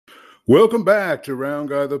Welcome back to Round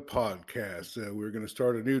Guy the podcast. We're going to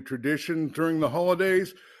start a new tradition during the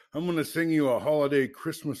holidays. I'm going to sing you a holiday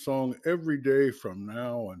Christmas song every day from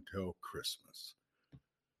now until Christmas.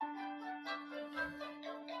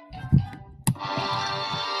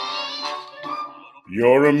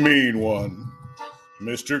 You're a mean one,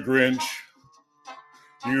 Mr. Grinch.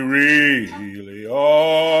 You really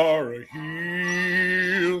are a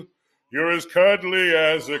heel. You're as cuddly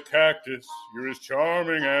as a cactus. You're as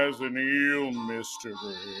charming as an eel, Mr.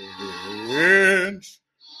 Grinch.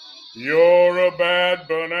 You're a bad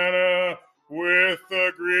banana with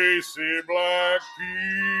a greasy black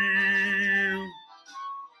peel.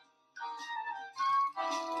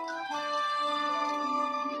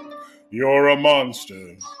 You're a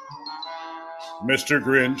monster, Mr.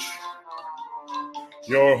 Grinch.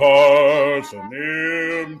 Your heart's an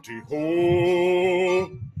empty hole.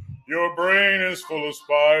 Your brain is full of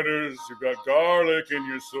spiders. You've got garlic in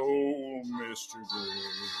your soul, Mr.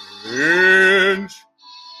 Grinch.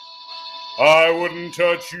 I wouldn't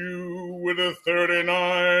touch you with a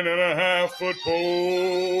 39.5-foot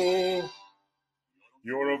pole.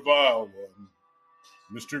 You're a vile one,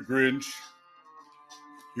 Mr. Grinch.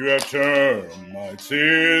 You have termites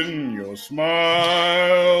in your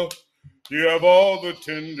smile. You have all the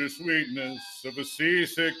tender sweetness of a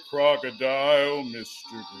seasick crocodile,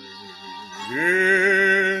 Mr.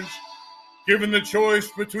 Grinch. Given the choice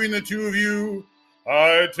between the two of you,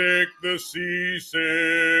 I take the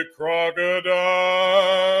seasick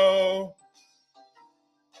crocodile.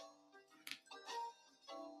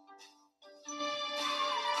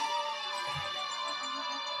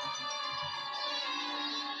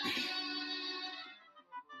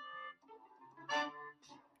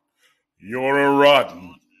 You're a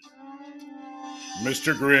rotten,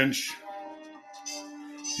 Mr. Grinch.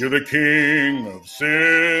 You're the king of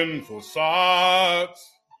sinful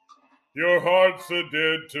sots. Your heart's a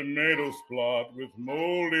dead tomato splot with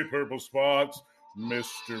moldy purple spots,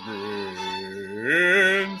 Mr.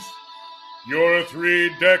 Grinch. You're a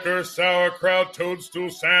 3-decker sauerkraut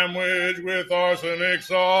toadstool sandwich with arsenic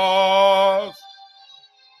sauce.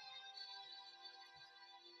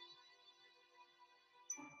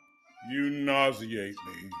 You nauseate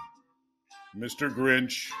me, Mr.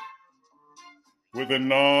 Grinch, with a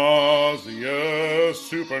nausea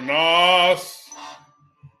super nos.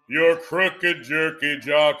 You're crooked jerky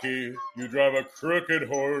jockey. You drive a crooked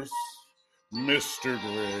horse, Mr.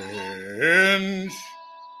 Grinch.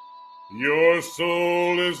 Your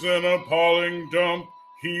soul is an appalling dump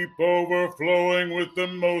heap overflowing with the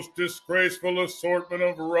most disgraceful assortment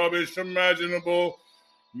of rubbish imaginable,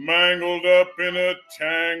 mangled up in a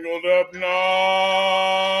tangled up knots.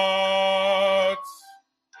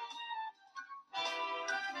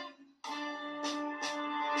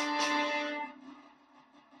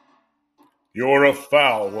 You're a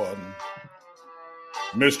foul one,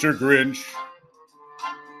 Mr. Grinch.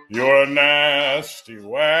 You're a nasty,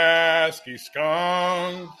 wasky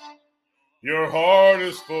skunk. Your heart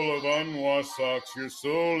is full of unwashed socks. Your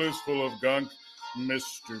soul is full of gunk,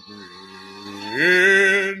 Mr.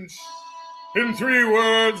 Grinch. In 3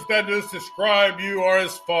 words that describe you are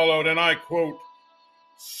as followed, and I quote,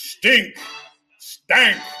 stink,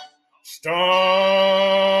 stank, stunk.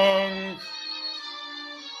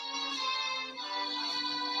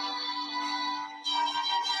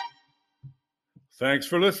 Thanks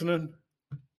for listening.